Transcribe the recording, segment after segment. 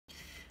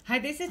Hi,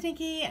 this is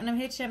Nikki, and I'm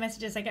here to share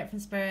messages I get from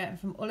Spirit and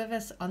from all of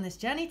us on this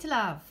journey to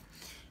love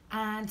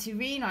and to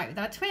reunite with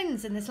our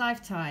twins in this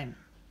lifetime.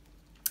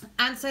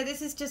 And so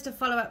this is just a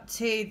follow-up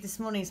to this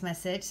morning's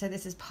message. So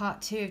this is part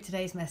 2 of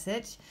today's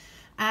message.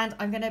 And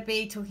I'm going to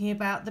be talking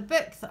about the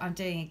book that I'm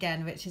doing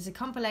again, which is a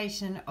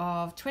compilation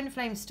of twin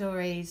flame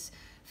stories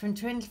from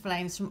twin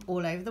flames from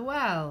all over the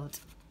world.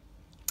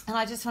 And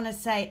I just want to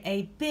say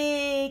a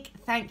big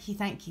thank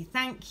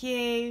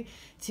you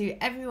to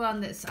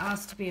everyone that's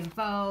asked to be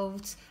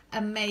involved.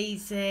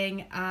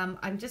 Amazing.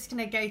 I'm just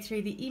going to go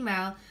through the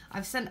email.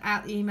 I've sent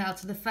out the email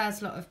to the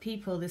first lot of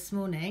people this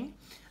morning.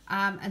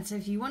 And so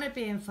if you want to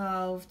be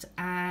involved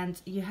and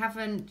you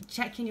haven't,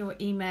 check in your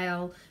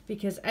email,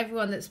 because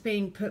everyone that's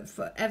been put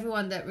for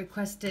everyone that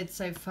requested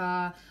so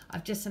far,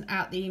 I've just sent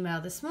out the email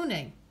this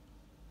morning.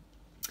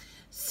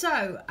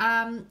 So,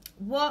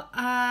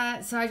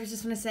 so I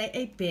just want to say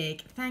a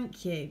big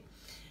thank you.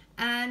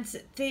 And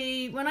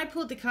when I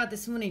pulled the card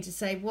this morning to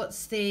say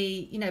what's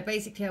the,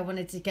 basically I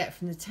wanted to get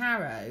from the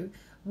tarot,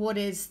 what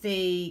is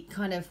the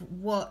kind of,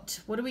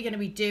 what are we going to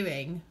be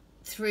doing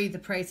through the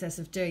process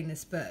of doing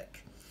this book?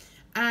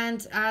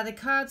 And the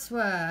cards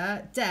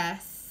were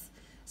death,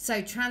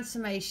 so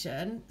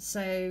transformation,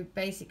 so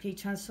basically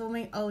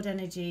transforming old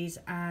energies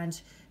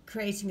and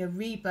creating a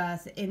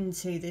rebirth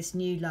into this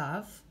new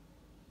love.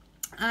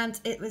 And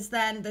it was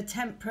then the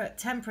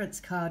temperance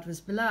card was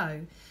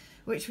below,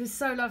 which was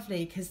so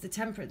lovely, because the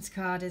temperance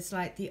card is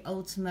like the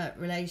ultimate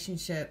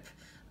relationship,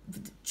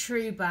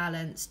 true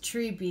balance,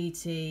 true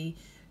beauty,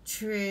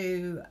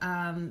 true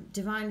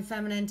divine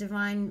feminine,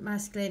 divine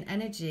masculine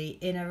energy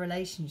in a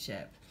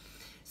relationship.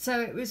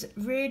 So it was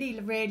really,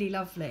 really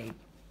lovely.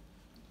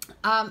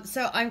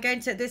 So I'm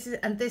going to, this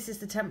is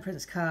the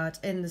temperance card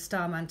in the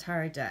Starman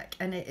Tarot deck,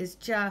 and it is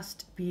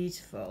just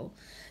beautiful.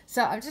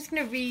 So I'm just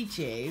going to read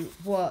you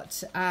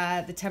what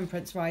the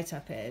temperance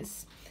write-up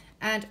is.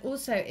 And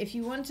also, if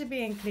you want to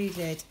be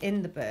included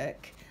in the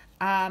book,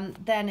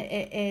 then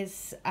it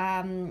is,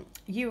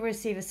 you will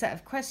receive a set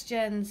of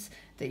questions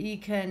that you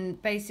can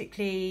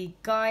basically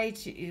guide,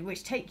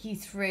 which take you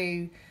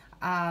through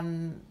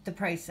the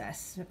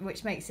process,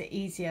 which makes it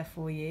easier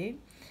for you.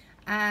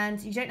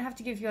 And you don't have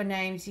to give your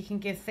names, you can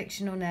give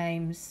fictional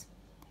names,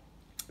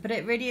 but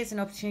it really is an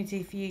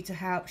opportunity for you to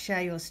help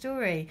share your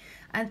story.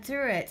 And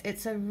through it,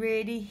 it's a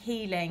really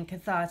healing,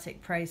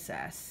 cathartic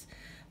process,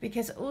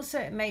 because also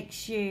it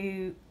makes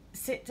you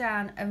sit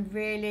down and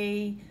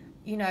really,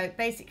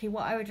 basically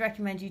what I would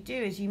recommend you do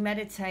is you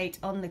meditate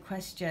on the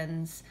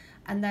questions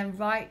and then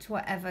write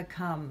whatever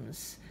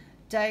comes.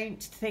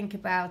 Don't think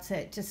about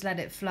it, just let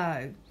it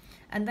flow.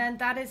 And then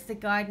that is the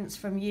guidance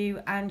from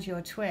you and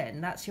your twin.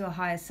 That's your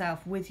higher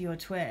self with your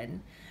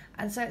twin.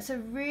 And so it's a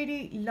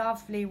really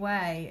lovely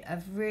way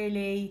of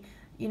really,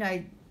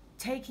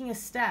 taking a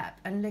step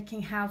and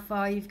looking how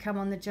far you've come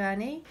on the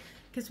journey.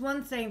 Because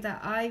one thing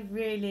that I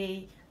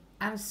really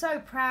am so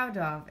proud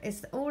of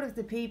is all of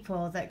the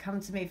people that come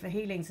to me for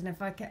healings. And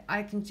if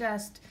I can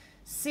just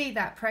see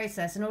that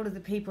process and all of the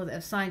people that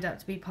have signed up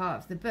to be part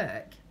of the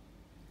book,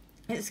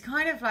 it's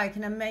kind of like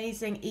an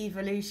amazing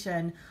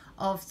evolution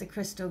of the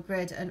crystal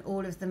grid and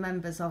all of the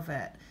members of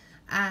it,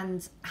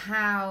 and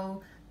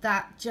how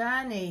that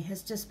journey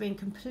has just been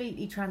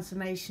completely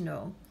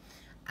transformational.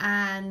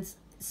 And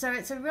so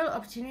it's a real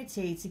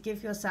opportunity to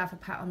give yourself a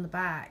pat on the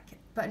back,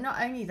 but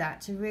not only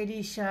that, to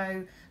really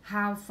show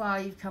how far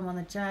you've come on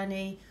the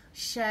journey,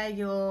 share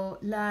your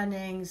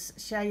learnings,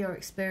 share your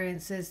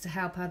experiences to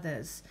help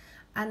others.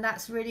 And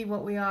that's really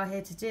what we are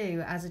here to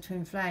do as a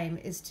twin flame,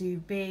 is to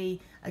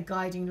be a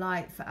guiding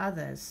light for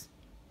others.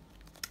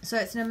 So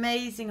it's an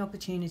amazing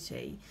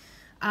opportunity.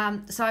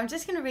 So I'm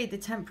just going to read the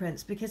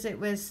temperance, because it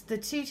was the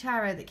 2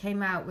 tarot that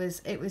came out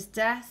it was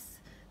death,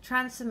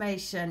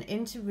 transformation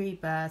into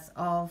rebirth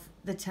of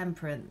the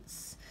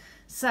temperance.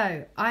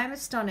 So I am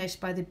astonished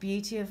by the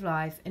beauty of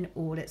life in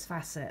all its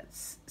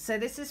facets. So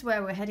this is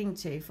where we're heading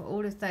to for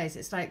all of those.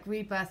 It's like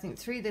rebirthing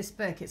through this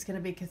book. It's going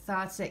to be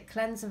cathartic,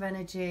 cleanse of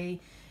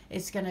energy.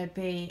 It's going to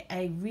be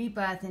a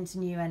rebirth into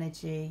new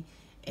energy.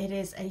 It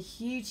is a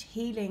huge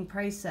healing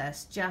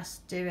process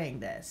just doing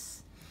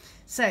this.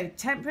 So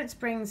temperance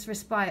brings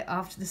respite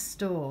after the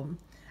storm,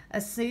 a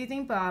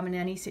soothing balm in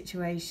any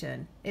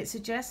situation. It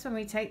suggests when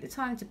we take the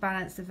time to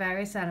balance the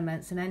various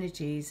elements and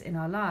energies in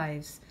our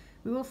lives,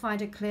 we will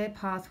find a clear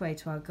pathway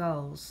to our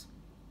goals.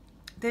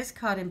 This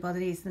card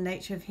embodies the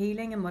nature of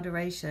healing and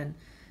moderation,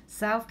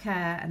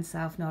 self-care and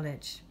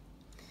self-knowledge.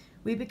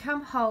 We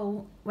become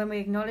whole when we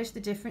acknowledge the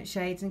different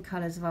shades and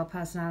colours of our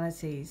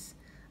personalities,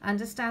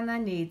 understand their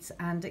needs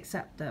and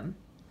accept them.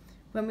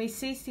 When we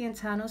cease the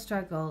internal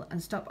struggle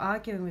and stop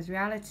arguing with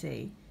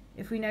reality,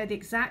 if we know the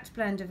exact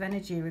blend of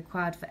energy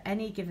required for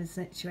any given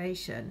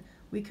situation,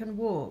 we can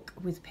walk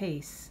with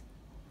peace.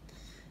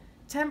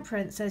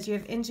 Temperance says you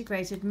have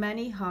integrated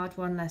many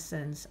hard-won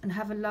lessons and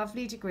have a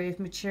lovely degree of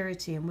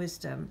maturity and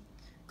wisdom,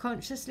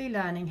 consciously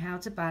learning how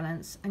to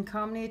balance and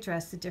calmly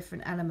address the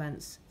different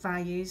elements,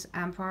 values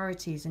and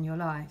priorities in your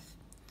life.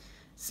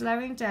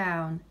 Slowing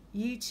down,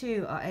 you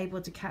too are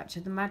able to capture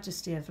the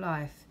majesty of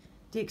life,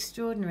 the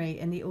extraordinary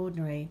in the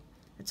ordinary,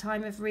 a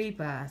time of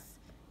rebirth.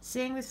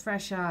 Seeing with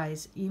fresh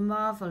eyes, you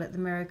marvel at the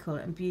miracle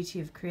and beauty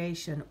of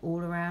creation all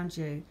around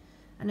you,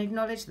 and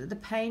acknowledge that the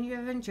pain you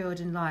have endured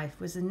in life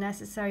was a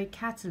necessary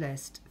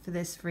catalyst for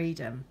this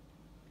freedom.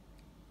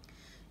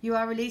 You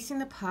are releasing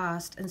the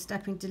past and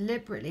stepping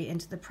deliberately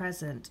into the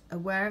present,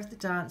 aware of the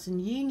dance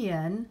and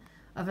union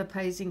of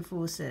opposing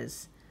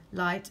forces,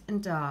 light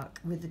and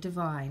dark, with the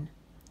divine.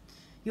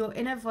 Your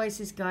inner voice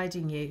is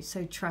guiding you,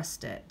 so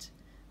trust it.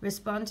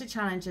 Respond to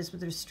challenges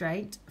with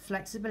restraint,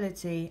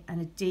 flexibility,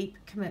 and a deep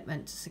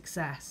commitment to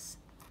success.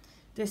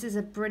 This is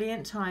a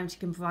brilliant time to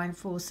combine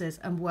forces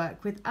and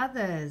work with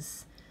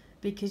others,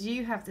 because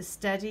you have the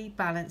steady,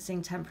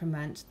 balancing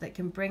temperament that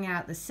can bring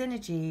out the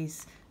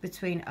synergies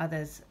between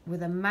others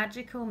with a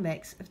magical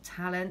mix of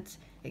talent,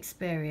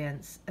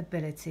 experience,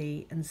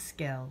 ability, and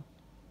skill.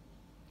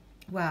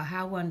 Wow,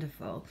 how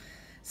wonderful.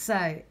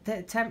 So,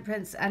 the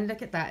temperance, and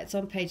look at that, it's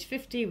on page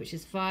 50, which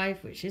is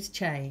 5, which is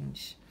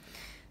change.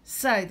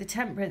 So, the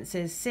temperance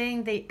is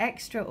seeing the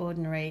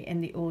extraordinary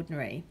in the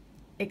ordinary.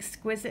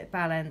 Exquisite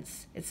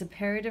balance, it's a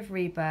period of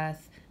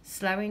rebirth,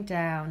 slowing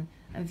down,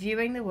 and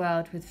viewing the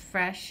world with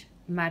fresh,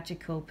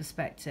 magical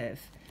perspective.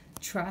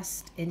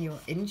 Trust in your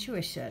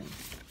intuition.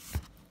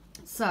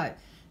 So,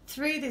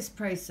 through this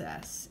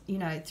process,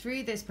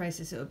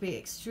 it will be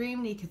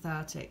extremely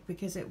cathartic,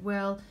 because it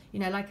will,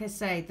 like I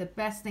say, the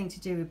best thing to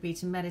do would be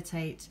to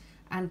meditate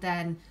and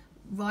then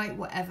write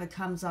whatever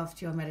comes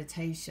after your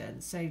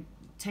meditation. So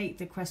take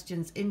the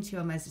questions into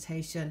your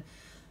meditation,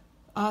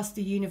 ask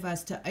the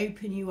universe to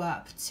open you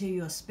up to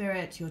your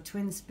spirit, your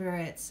twin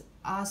spirits,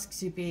 ask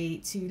to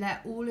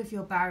let all of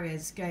your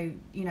barriers go,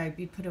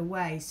 be put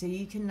away, so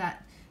you can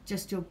let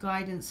just your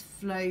guidance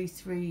flow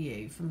through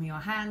you from your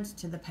hand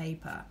to the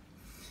paper.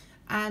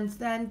 And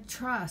then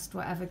trust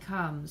whatever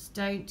comes.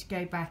 Don't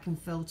go back and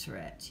filter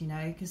it,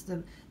 because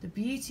the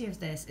beauty of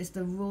this is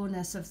the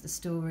rawness of the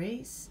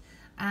stories.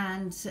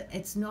 And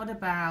it's not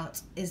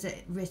about, is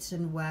it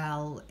written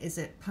well? Is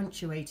it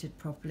punctuated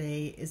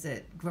properly? Is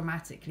it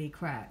grammatically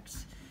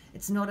correct?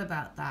 It's not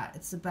about that.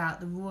 It's about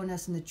the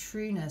rawness and the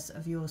trueness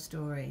of your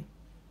story.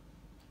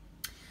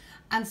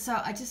 And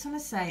so I just want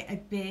to say a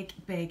big,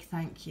 big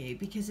thank you,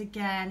 because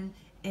again,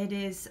 it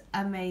is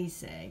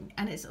amazing.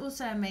 And it's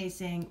also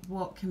amazing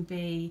what can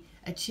be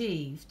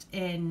achieved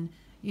in,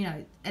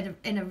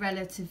 in a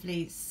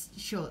relatively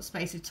short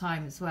space of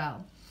time as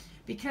well.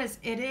 Because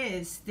it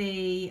is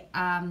the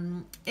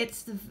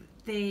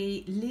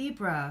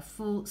Libra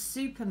full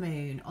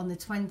supermoon on the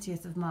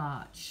 20th of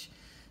March.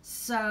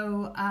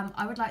 So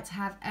I would like to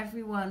have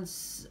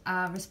everyone's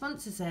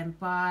responses in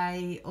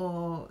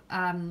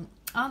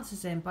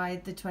answers in by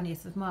the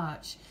 20th of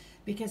March,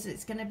 because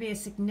it's going to be a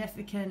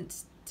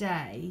significant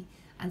day.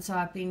 And so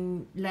I've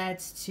been led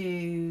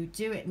to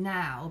do it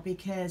now,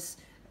 because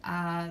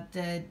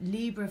the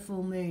Libra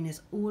full moon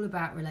is all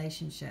about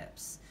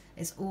relationships.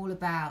 It's all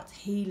about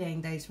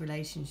healing those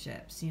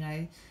relationships,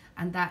 and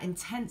that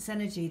intense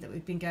energy that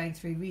we've been going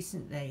through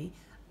recently.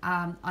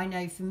 I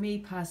know for me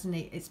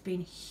personally, it's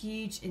been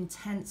huge,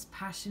 intense,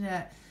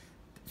 passionate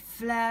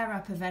flare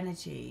up of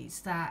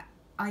energies that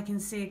I can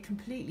see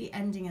completely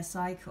ending a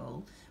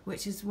cycle,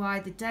 which is why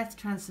the death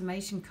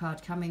transformation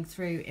card coming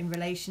through in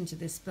relation to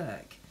this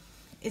book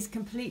is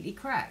completely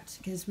correct,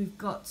 because we've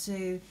got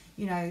to,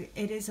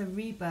 it is a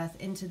rebirth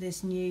into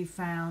this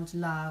newfound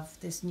love,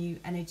 this new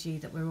energy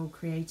that we're all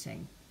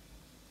creating.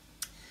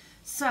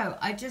 So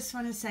I just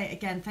want to say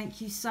again,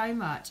 thank you so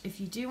much.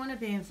 If you do want to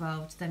be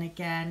involved, then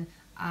again,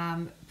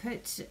 send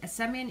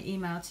me an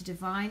email to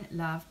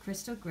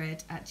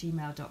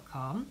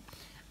divinelovecrystalgrid@gmail.com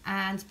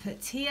and put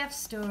TF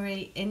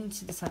story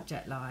into the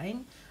subject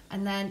line,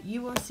 and then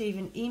you will receive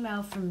an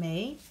email from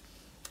me.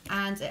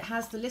 And it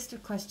has the list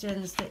of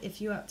questions that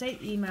if you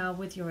update the email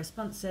with your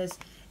responses,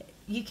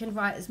 you can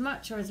write as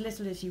much or as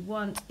little as you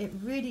want. It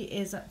really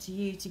is up to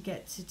you to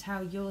get to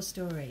tell your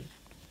story.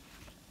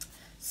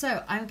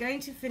 So I'm going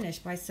to finish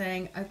by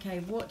saying, okay,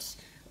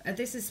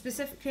 this is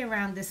specifically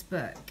around this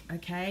book,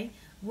 okay?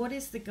 What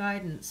is the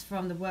guidance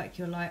from the Work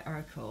Your Light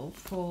Oracle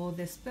for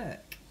this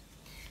book?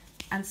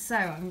 And so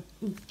oh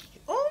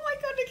my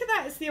God, look at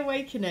that, it's the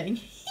Awakening.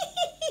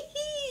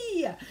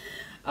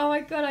 Oh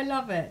my God, I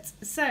love it.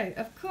 So,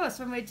 of course,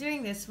 when we're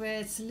doing this,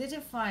 we're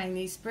solidifying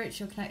these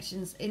spiritual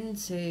connections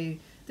into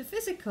the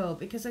physical,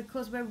 because, of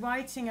course, we're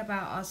writing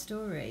about our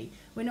story.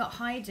 We're not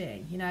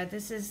hiding.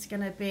 This is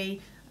going to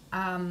be,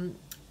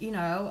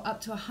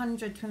 up to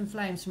 100 twin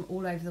flames from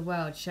all over the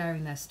world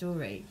sharing their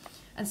story.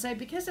 And so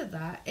because of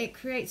that, it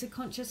creates a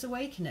conscious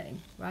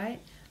awakening, right?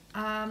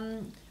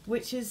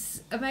 Which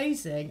is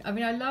amazing. I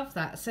mean, I love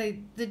that. So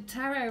the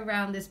tarot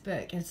around this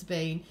book has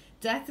been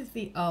death of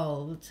the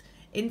old,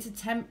 into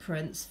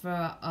temperance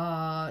for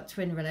our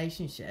twin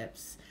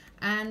relationships,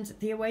 and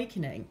the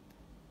awakening.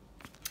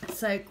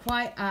 So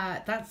quite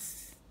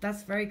that's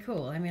very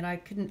cool. I mean, I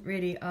couldn't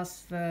really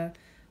ask for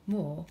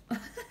more.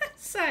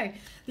 So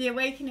the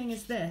awakening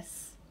is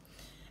this: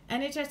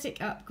 energetic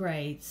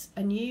upgrades,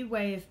 a new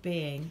way of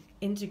being,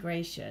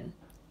 integration.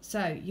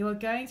 So you are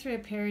going through a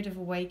period of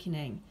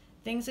awakening.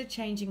 Things are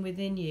changing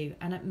within you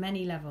and at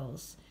many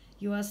levels.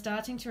 You are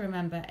starting to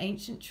remember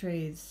ancient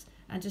truths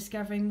and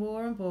discovering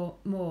more and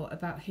more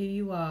about who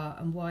you are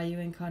and why you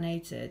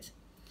incarnated.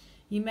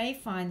 You may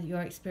find that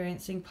you're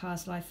experiencing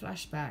past life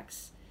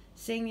flashbacks,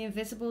 seeing the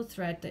invisible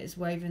thread that is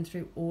woven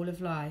through all of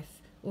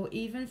life, or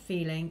even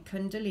feeling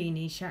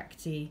Kundalini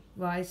Shakti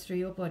rise through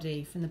your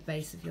body from the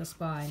base of your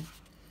spine.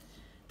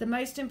 The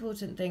most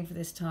important thing for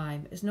this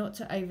time is not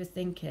to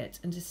overthink it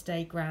and to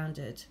stay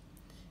grounded.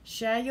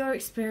 Share your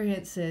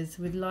experiences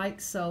with like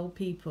soul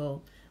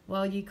people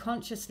while you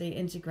consciously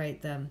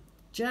integrate them.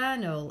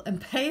 Journal and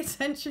pay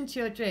attention to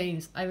your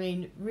dreams. I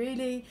mean,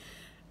 really,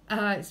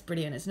 it's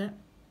brilliant, isn't it?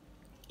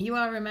 You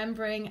are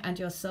remembering and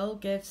your soul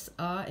gifts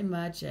are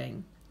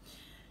emerging.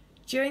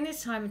 During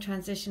this time of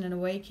transition and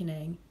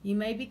awakening, you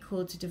may be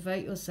called to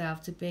devote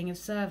yourself to being of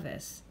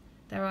service.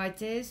 There are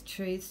ideas,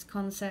 truths,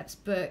 concepts,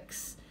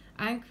 books,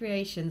 and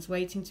creations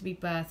waiting to be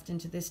birthed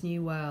into this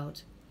new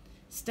world.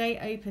 Stay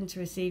open to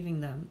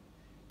receiving them.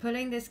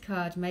 Pulling this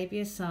card may be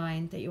a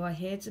sign that you are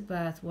here to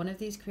birth one of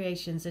these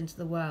creations into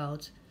the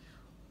world,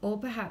 or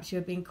perhaps you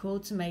are being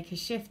called to make a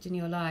shift in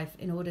your life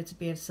in order to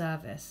be of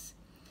service.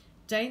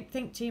 Don't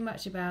think too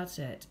much about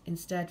it.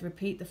 Instead,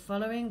 repeat the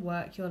following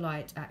work your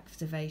light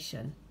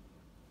activation.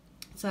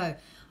 So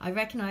I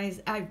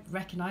recommend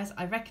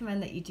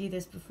that you do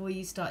this before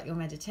you start your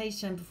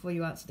meditation, before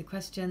you answer the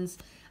questions.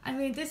 I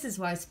mean, this is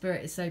why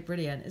Spirit is so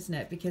brilliant, isn't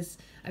it? Because,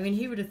 I mean,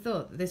 who would have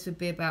thought that this would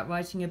be about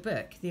writing a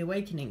book, the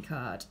Awakening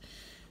card?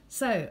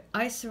 So,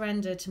 I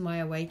surrender to my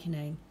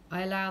awakening.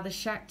 I allow the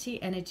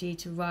Shakti energy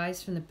to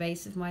rise from the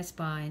base of my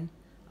spine.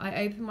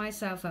 I open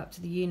myself up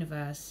to the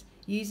universe,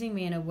 using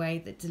me in a way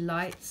that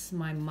delights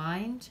my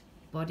mind,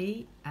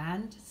 body,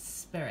 and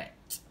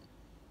spirit.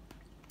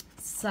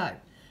 So,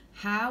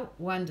 how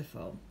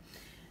wonderful.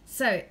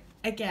 So,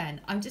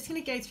 again, I'm just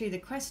going to go through the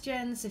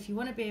questions. If you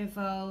want to be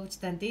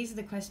involved, then these are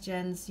the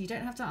questions. You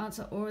don't have to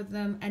answer all of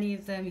them, any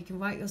of them. You can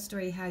write your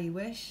story how you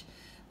wish.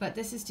 But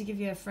this is to give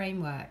you a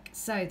framework.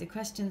 So the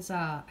questions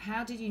are,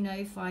 how did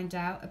you find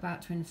out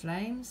about twin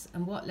flames?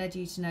 And what led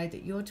you to know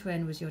that your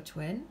twin was your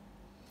twin?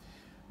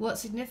 What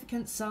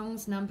significant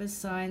songs, numbers,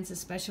 signs are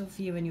special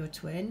for you and your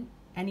twin?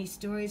 Any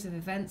stories of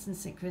events and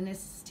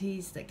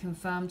synchronicities that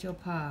confirmed your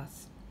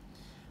path?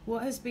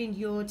 What has been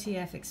your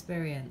TF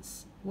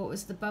experience? What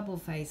was the bubble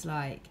phase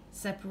like?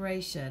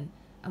 Separation?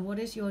 And what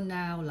is your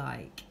now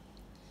like?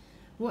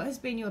 What has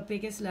been your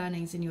biggest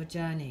learnings in your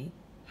journey?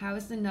 How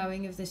has the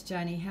knowing of this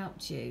journey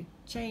helped you,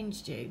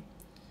 changed you?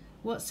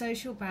 What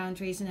social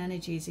boundaries and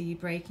energies are you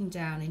breaking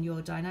down in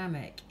your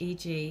dynamic,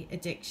 e.g.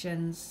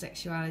 addictions,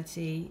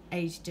 sexuality,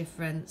 age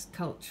difference,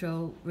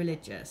 cultural,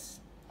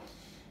 religious?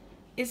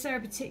 Is there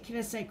a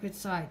particular sacred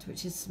site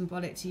which is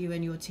symbolic to you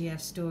in your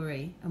TF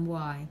story, and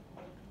why?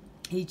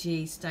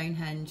 E.g.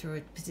 Stonehenge, or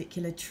a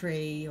particular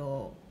tree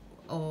or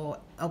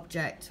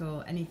object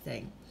or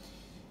anything.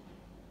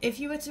 If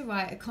you were to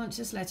write a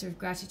conscious letter of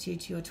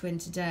gratitude to your twin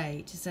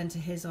today to send to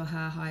his or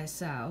her higher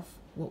self,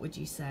 what would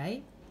you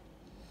say?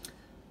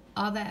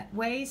 Are there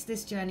ways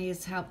this journey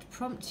has helped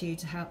prompt you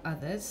to help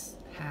others?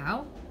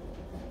 How?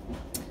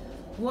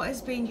 What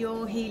has been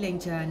your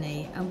healing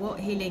journey, and what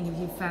healing have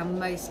you found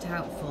most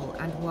helpful,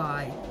 and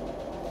why?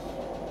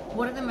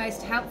 What are the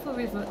most helpful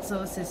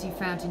resources you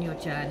found in your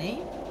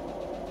journey?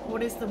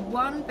 What is the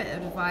one bit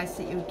of advice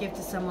that you would give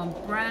to someone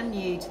brand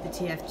new to the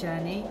TF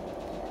journey?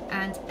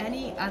 And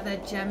any other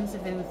gems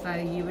of info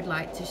you would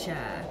like to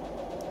share.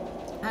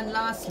 And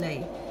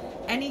lastly,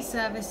 any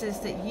services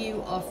that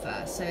you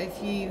offer. So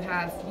if you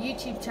have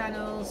YouTube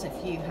channels, if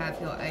you have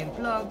your own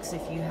blogs,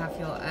 if you have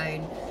your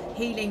own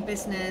healing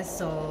business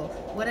or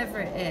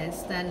whatever it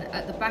is, then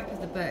at the back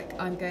of the book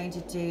I'm going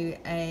to do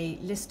a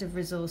list of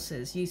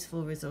resources,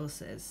 useful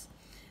resources.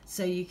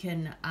 So you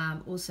can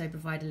also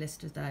provide a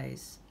list of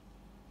those.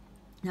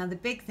 Now the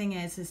big thing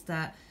is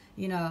that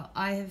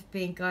I have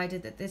been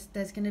guided that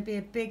there's going to be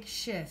a big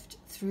shift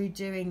through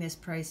doing this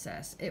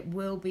process. It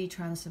will be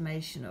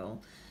transformational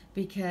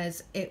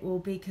because it will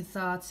be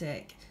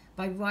cathartic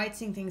by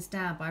writing things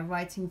down, by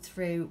writing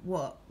through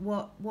what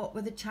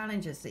were the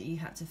challenges that you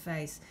had to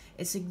face.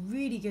 It's a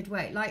really good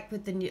way, like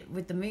with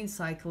the moon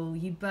cycle,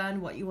 you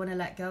burn what you want to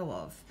let go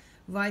of,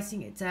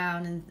 writing it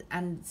down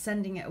and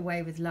sending it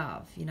away with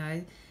love,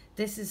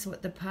 This is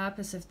what the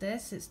purpose of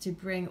this is, to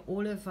bring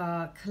all of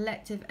our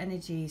collective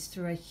energies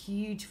through a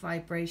huge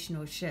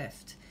vibrational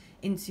shift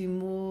into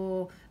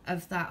more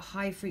of that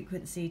high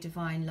frequency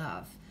divine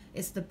love.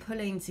 It's the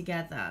pulling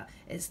together.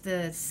 It's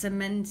the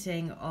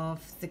cementing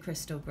of the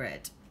crystal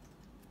grid.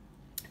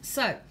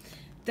 So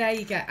there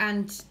you go.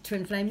 And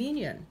twin flame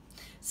union.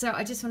 So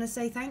I just want to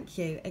say thank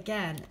you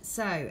again.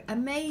 So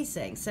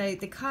amazing. So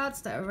the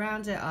cards that are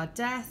around it are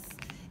death,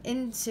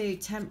 into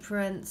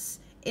temperance,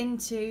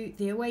 into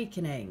the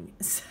awakening.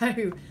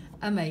 So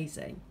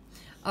amazing.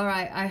 All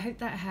right, I hope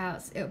that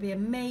helps. It'll be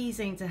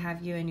amazing to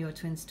have you and your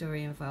twin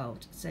story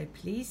involved. So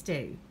please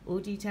do. All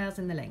details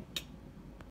in the link.